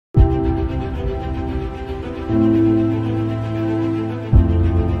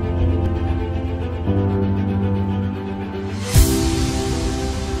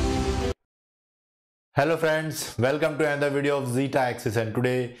Hello friends, welcome to another video of Zeta Axis, and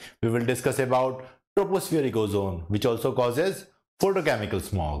today we will discuss about tropospheric ozone, which also causes photochemical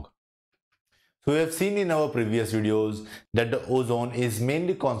smog. So we have seen in our previous videos that the ozone is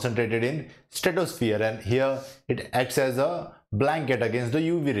mainly concentrated in stratosphere, and here it acts as a blanket against the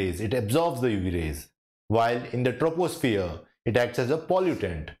UV rays. It absorbs the UV rays, while in the troposphere it acts as a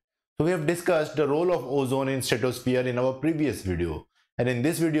pollutant. So we have discussed the role of ozone in stratosphere in our previous video. And in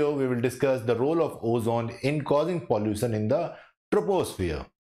this video, we will discuss the role of ozone in causing pollution in the troposphere.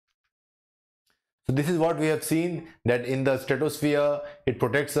 So this is what we have seen, that in the stratosphere, it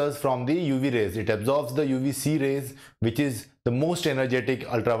protects us from the UV rays. It absorbs the UVC rays, which is the most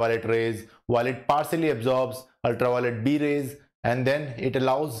energetic ultraviolet rays, while it partially absorbs ultraviolet B rays, and then it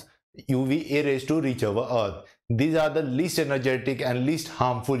allows UVA rays to reach our Earth. These are the least energetic and least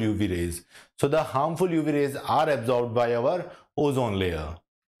harmful UV rays. So the harmful UV rays are absorbed by our ozone layer.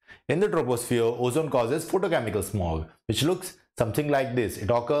 In the troposphere, ozone causes photochemical smog, which looks something like this. It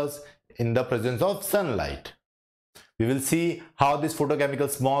occurs in the presence of sunlight. We will see how this photochemical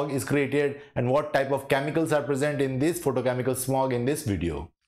smog is created and what type of chemicals are present in this photochemical smog in this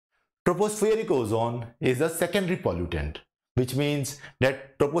video. Tropospheric ozone is a secondary pollutant, which means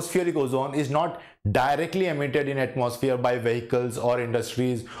that tropospheric ozone is not directly emitted in atmosphere by vehicles or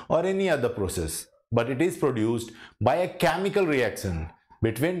industries or any other process, but it is produced by a chemical reaction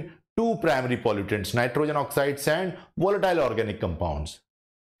between two primary pollutants, nitrogen oxides and volatile organic compounds.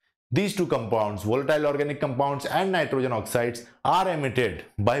 These two compounds, volatile organic compounds and nitrogen oxides, are emitted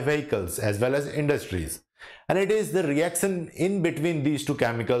by vehicles as well as industries. And it is the reaction in between these two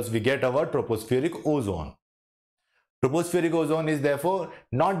chemicals we get our tropospheric ozone. Tropospheric ozone is therefore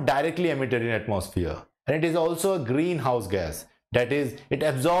not directly emitted in atmosphere, and it is also a greenhouse gas. That is, it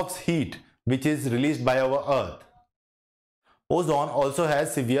absorbs heat which is released by our Earth. Ozone also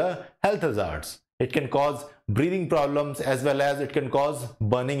has severe health hazards. It can cause breathing problems as well as it can cause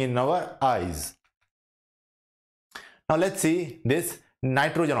burning in our eyes. Now let's see this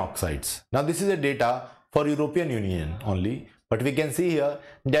nitrogen oxides. Now this is a data for European Union only, but we can see here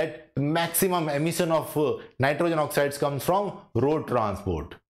that maximum emission of nitrogen oxides comes from road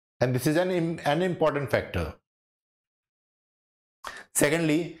transport, and this is an important factor.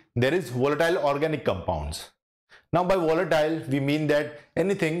 Secondly, there is volatile organic compounds. Now by volatile, we mean that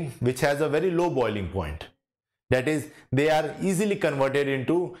anything which has a very low boiling point. That is, they are easily converted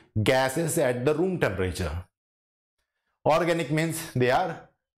into gases at the room temperature. Organic means they are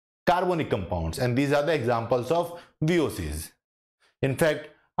carbonic compounds, and these are the examples of VOCs. In fact,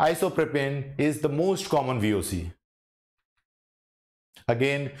 isopropane is the most common VOC.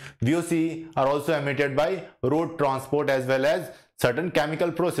 Again, VOC are also emitted by road transport as well as certain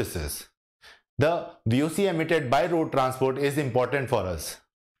chemical processes. The VOC emitted by road transport is important for us.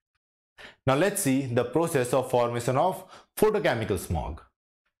 Now let's see the process of formation of photochemical smog.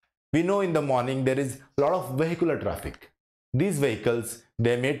 We know in the morning there is a lot of vehicular traffic. These vehicles,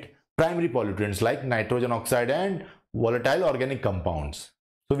 they emit primary pollutants like nitrogen oxide and volatile organic compounds.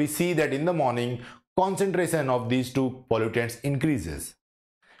 So we see that in the morning, concentration of these two pollutants increases.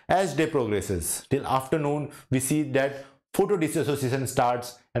 As day progresses till afternoon, we see that photodissociation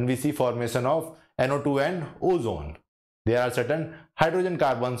starts and we see formation of NO2 and ozone. There are certain hydrogen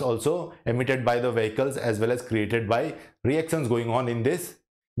carbons also emitted by the vehicles as well as created by reactions going on in these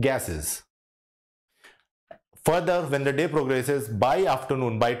gases. Further, when the day progresses, by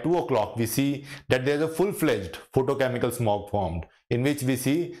afternoon, by 2 o'clock, we see that there is a full-fledged photochemical smog formed, in which we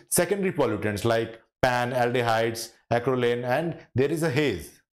see secondary pollutants like pan, aldehydes, acrolein, and there is a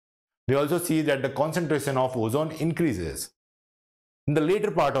haze. We also see that the concentration of ozone increases. In the later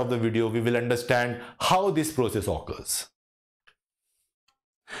part of the video, we will understand how this process occurs.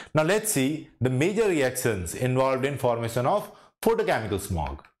 Now let's see the major reactions involved in formation of photochemical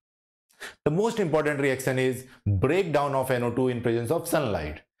smog. The most important reaction is breakdown of NO2 in presence of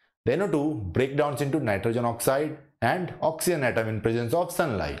sunlight. The NO2 breaks into nitrogen oxide and oxygen atom in presence of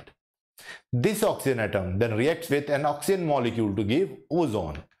sunlight. This oxygen atom then reacts with an oxygen molecule to give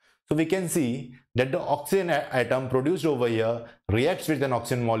ozone. So we can see that the oxygen atom produced over here reacts with an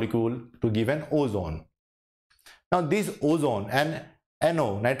oxygen molecule to give an ozone. Now this ozone and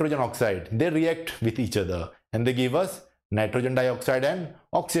NO, nitrogen oxide, they react with each other and they give us nitrogen dioxide and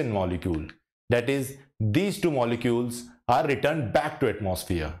oxygen molecule. That is, these two molecules are returned back to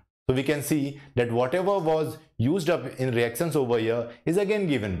atmosphere. So we can see that whatever was used up in reactions over here is again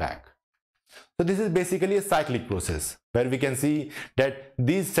given back. So this is basically a cyclic process where we can see that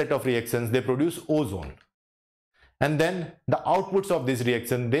these set of reactions, they produce ozone. And then the outputs of this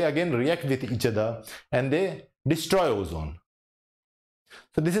reaction, they again react with each other and they destroy ozone.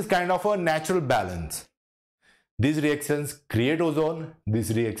 So this is kind of a natural balance. These reactions create ozone,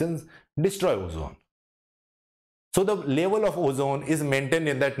 these reactions destroy ozone. So the level of ozone is maintained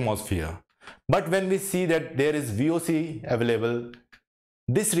in the atmosphere. But when we see that there is VOC available,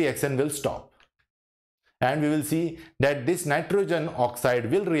 this reaction will stop. And we will see that this nitrogen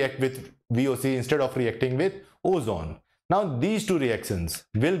oxide will react with VOC instead of reacting with ozone. Now these two reactions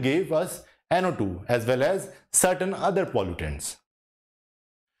will give us NO2 as well as certain other pollutants.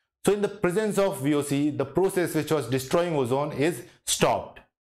 So in the presence of VOC, the process which was destroying ozone is stopped.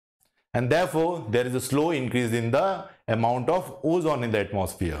 And therefore, there is a slow increase in the amount of ozone in the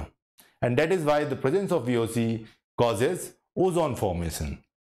atmosphere. And that is why the presence of VOC causes ozone formation.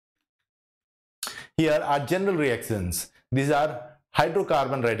 Here are general reactions. These are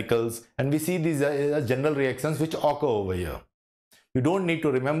hydrocarbon radicals, and we see these are general reactions which occur over here. You don't need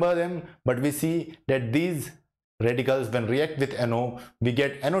to remember them, but we see that these radicals, when react with NO, we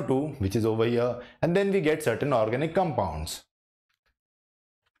get NO2, which is over here, and then we get certain organic compounds.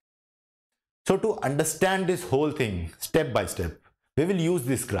 So to understand this whole thing step by step, we will use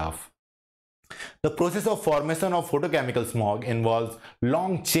this graph. The process of formation of photochemical smog involves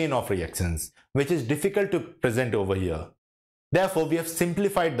long chain of reactions, which is difficult to present over here. Therefore, we have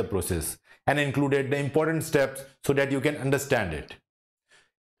simplified the process and included the important steps so that you can understand it.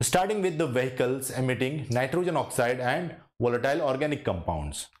 Starting with the vehicles emitting nitrogen oxide and volatile organic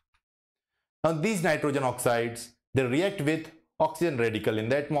compounds. Now these nitrogen oxides, they react with oxygen radical in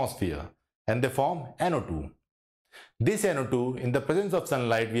the atmosphere and they form NO2. This NO2, in the presence of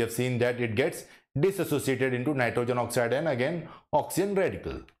sunlight, we have seen that it gets dissociated into nitrogen oxide and again oxygen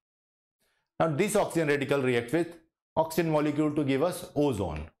radical. Now this oxygen radical reacts with oxygen molecule to give us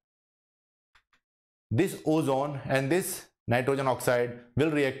ozone. This ozone and this nitrogen oxide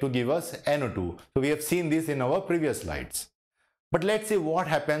will react to give us NO2. So we have seen this in our previous slides. But let's see what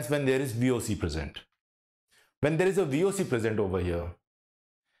happens when there is VOC present. When there is a VOC present over here,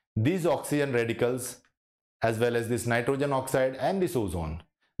 these oxygen radicals as well as this nitrogen oxide and this ozone,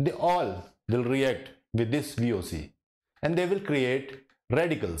 they all will react with this VOC and they will create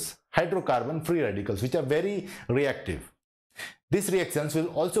radicals, hydrocarbon free radicals, which are very reactive. These reactions will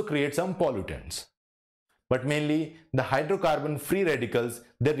also create some pollutants. But mainly the hydrocarbon free radicals,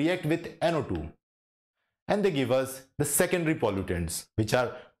 they react with NO2 and they give us the secondary pollutants, which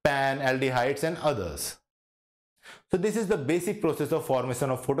are pan, aldehydes and others. So this is the basic process of formation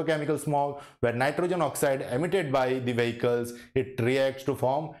of photochemical smog, where nitrogen oxide emitted by the vehicles, it reacts to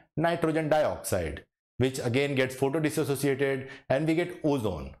form nitrogen dioxide, which again gets photodissociated and we get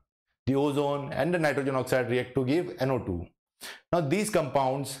ozone. The ozone and the nitrogen oxide react to give NO2. Now these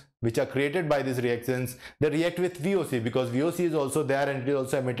compounds which are created by these reactions, they react with VOC because VOC is also there and it is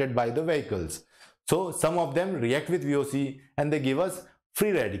also emitted by the vehicles. So some of them react with VOC and they give us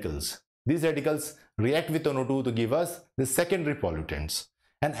free radicals. These radicals react with NO2 to give us the secondary pollutants.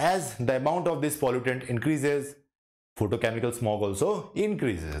 And as the amount of this pollutant increases, photochemical smog also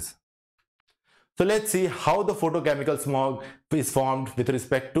increases. So let's see how the photochemical smog is formed with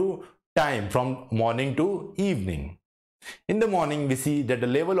respect to time from morning to evening. In the morning, we see that the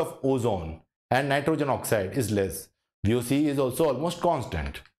level of ozone and nitrogen oxide is less. VOC is also almost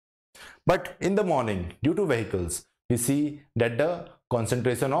constant. But in the morning, due to vehicles, we see that the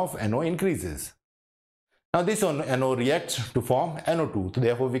concentration of NO increases. Now this NO reacts to form NO2. So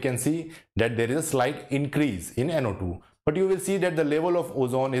therefore, we can see that there is a slight increase in NO2. But you will see that the level of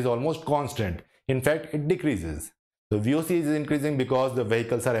ozone is almost constant. In fact, it decreases. The VOC is increasing because the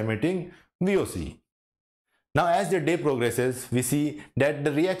vehicles are emitting VOC. Now as the day progresses, we see that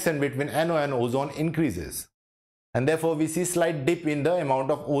the reaction between NO and ozone increases. And therefore we see slight dip in the amount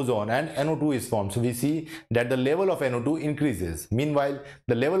of ozone and NO2 is formed. So we see that the level of NO2 increases. Meanwhile,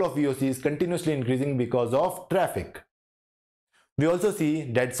 the level of VOC is continuously increasing because of traffic. We also see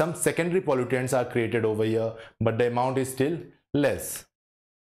that some secondary pollutants are created over here, but the amount is still less.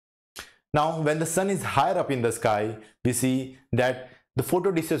 Now when the sun is higher up in the sky, we see that the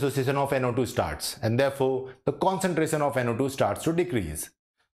photodissociation of NO2 starts and therefore the concentration of NO2 starts to decrease.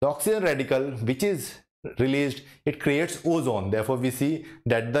 The oxygen radical which is released, it creates ozone. Therefore we see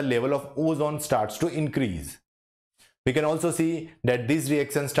that the level of ozone starts to increase. We can also see that this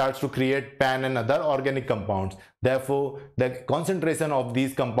reaction starts to create pan and other organic compounds. Therefore the concentration of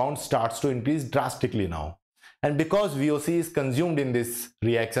these compounds starts to increase drastically now. And because VOC is consumed in these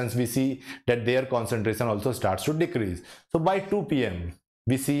reactions, we see that their concentration also starts to decrease. So by 2 p.m.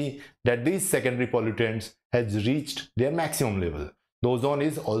 we see that these secondary pollutants has reached their maximum level. The ozone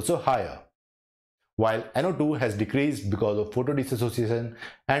is also higher, while NO2 has decreased because of photodissociation,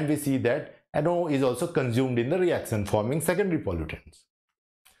 and we see that NO is also consumed in the reaction, forming secondary pollutants.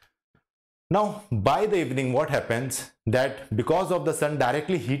 Now, by the evening, what happens that because of the sun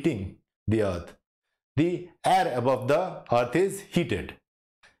directly heating the earth, the air above the earth is heated.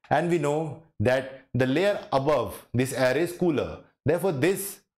 And we know that the layer above this air is cooler. Therefore,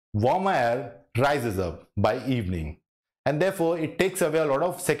 this warmer air rises up by evening. And therefore, it takes away a lot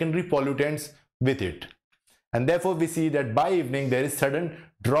of secondary pollutants with it. And therefore, we see that by evening, there is sudden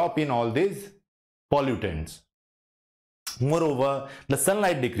drop in all these pollutants. Moreover, the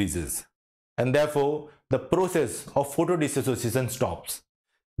sunlight decreases. And therefore, the process of photodissociation stops.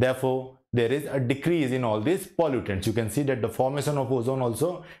 Therefore, there is a decrease in all these pollutants. You can see that the formation of ozone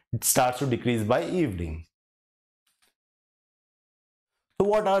also starts to decrease by evening. So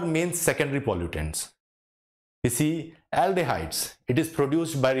what are main secondary pollutants? We see aldehydes. It is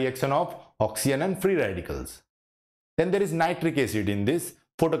produced by reaction of oxygen and free radicals. Then there is nitric acid in this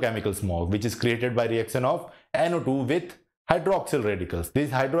photochemical smog, which is created by reaction of NO2 with hydroxyl radicals. These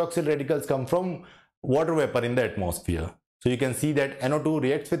hydroxyl radicals come from water vapor in the atmosphere. So you can see that NO2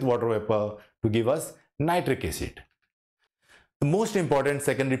 reacts with water vapor to give us nitric acid. The most important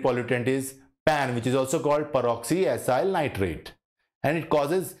secondary pollutant is PAN, which is also called peroxyacyl nitrate, and it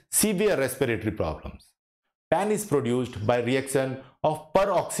causes severe respiratory problems. PAN is produced by reaction of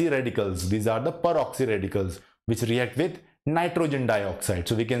peroxy radicals. These are the peroxy radicals which react with nitrogen dioxide.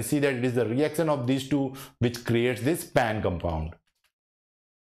 So we can see that it is the reaction of these two which creates this PAN compound.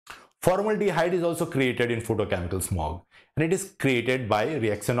 Formaldehyde is also created in photochemical smog, and it is created by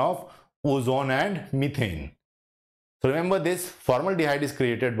reaction of ozone and methane. So remember, this formaldehyde is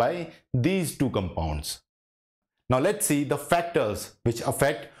created by these two compounds. Now let's see the factors which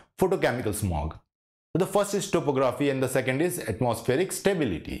affect photochemical smog. So the first is topography and the second is atmospheric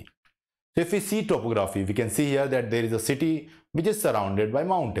stability. So if we see topography, we can see here that there is a city which is surrounded by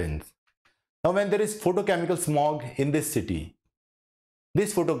mountains. Now when there is photochemical smog in this city,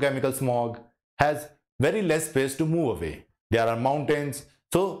 this photochemical smog has very less space to move away. There are mountains,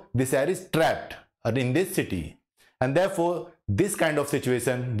 so this air is trapped in this city, and therefore this kind of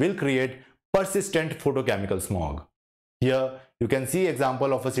situation will create persistent photochemical smog. Here you can see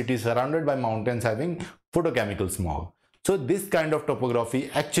example of a city surrounded by mountains having photochemical smog. So this kind of topography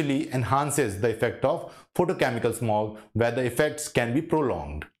actually enhances the effect of photochemical smog, where the effects can be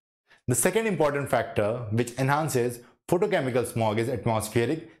prolonged. The second important factor which enhances photochemical smog is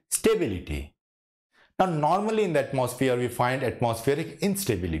atmospheric stability. Now normally in the atmosphere we find atmospheric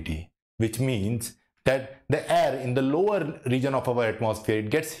instability, which means that the air in the lower region of our atmosphere,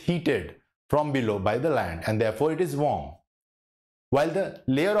 it gets heated from below by the land, and therefore it is warm, while the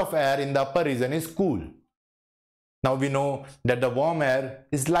layer of air in the upper region is cool. Now we know that the warm air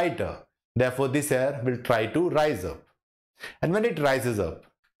is lighter, therefore this air will try to rise up, and when it rises up,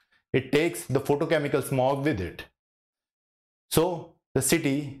 it takes the photochemical smog with it. So the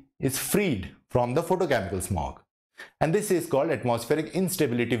city is freed from the photochemical smog, and this is called atmospheric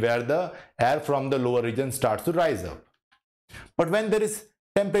instability, where the air from the lower region starts to rise up. But when there is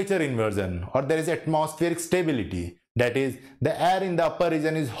temperature inversion or there is atmospheric stability, that is, the air in the upper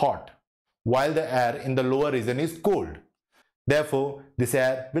region is hot while the air in the lower region is cold, therefore this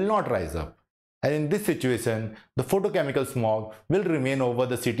air will not rise up, and in this situation the photochemical smog will remain over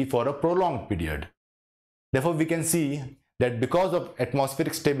the city for a prolonged period. Therefore we can see that because of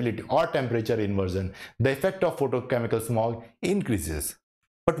atmospheric stability or temperature inversion, the effect of photochemical smog increases.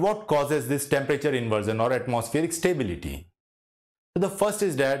 But what causes this temperature inversion or atmospheric stability? So the first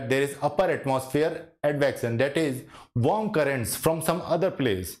is that there is upper atmosphere advection, that is, warm currents from some other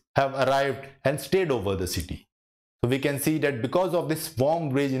place have arrived and stayed over the city. So we can see that because of this warm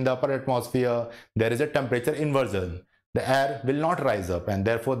breeze in the upper atmosphere, there is a temperature inversion. The air will not rise up, and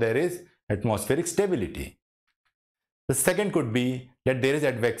therefore there is atmospheric stability. The second could be that there is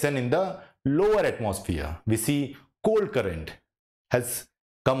advection in the lower atmosphere. We see cold current has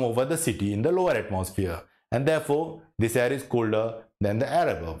come over the city in the lower atmosphere, and therefore this air is colder than the air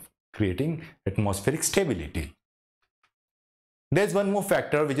above, creating atmospheric stability. There is one more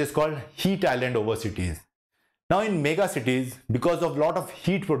factor which is called heat island over cities. Now in mega cities, because of lot of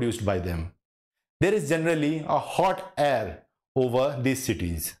heat produced by them, there is generally a hot air over these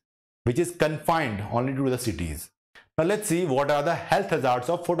cities, which is confined only to the cities. Now let's see what are the health hazards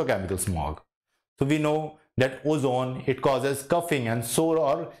of photochemical smog. So we know that ozone, it causes coughing and sore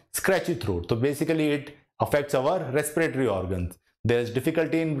or scratchy throat. So basically it affects our respiratory organs. There is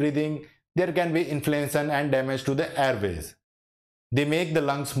difficulty in breathing. There can be inflammation and damage to the airways. They make the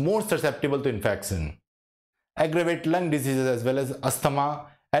lungs more susceptible to infection, aggravate lung diseases as well as asthma,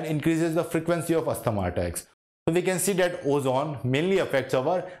 and increases the frequency of asthma attacks. So we can see that ozone mainly affects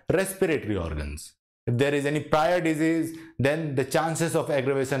our respiratory organs. If there is any prior disease, then the chances of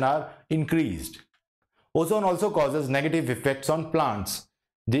aggravation are increased. Ozone also causes negative effects on plants.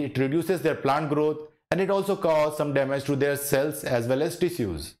 It reduces their plant growth, and it also causes some damage to their cells as well as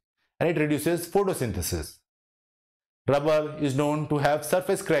tissues, and it reduces photosynthesis. Rubber is known to have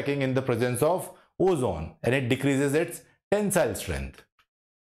surface cracking in the presence of ozone, and it decreases its tensile strength.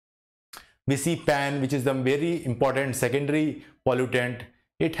 We see PAN, which is the very important secondary pollutant.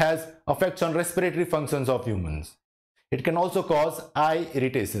 It has effects on respiratory functions of humans. It can also cause eye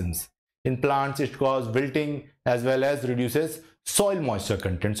irritations. In plants, it causes wilting as well as reduces soil moisture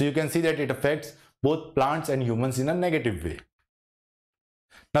content. So you can see that it affects both plants and humans in a negative way.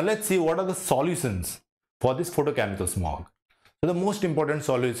 Now let's see what are the solutions for this photochemical smog. So the most important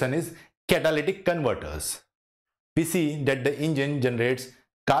solution is catalytic converters. We see that the engine generates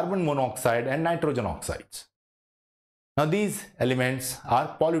carbon monoxide and nitrogen oxides. Now these elements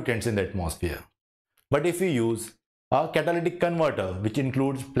are pollutants in the atmosphere. But if we use a catalytic converter which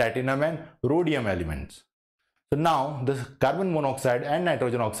includes platinum and rhodium elements, so now the carbon monoxide and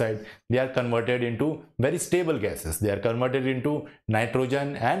nitrogen oxide, they are converted into very stable gases. They are converted into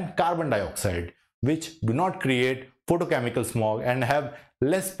nitrogen and carbon dioxide, which do not create photochemical smog and have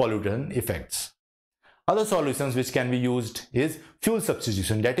less pollutant effects. Other solutions which can be used is fuel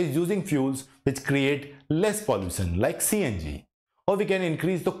substitution, that is using fuels which create less pollution like CNG. Or we can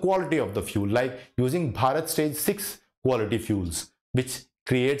increase the quality of the fuel like using Bharat Stage 6 quality fuels, which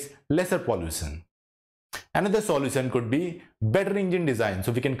creates lesser pollution. Another solution could be better engine design.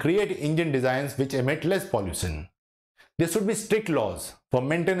 So we can create engine designs which emit less pollution. There should be strict laws for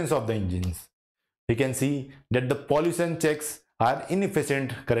maintenance of the engines. We can see that the pollution checks are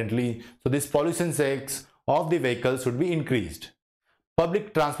inefficient currently. So these pollution checks of the vehicles should be increased.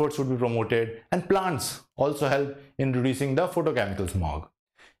 Public transport should be promoted, and plants also help in reducing the photochemical smog.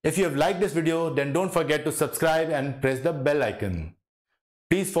 If you have liked this video, then don't forget to subscribe and press the bell icon.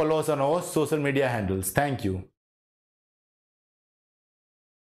 Please follow us on our social media handles. Thank you.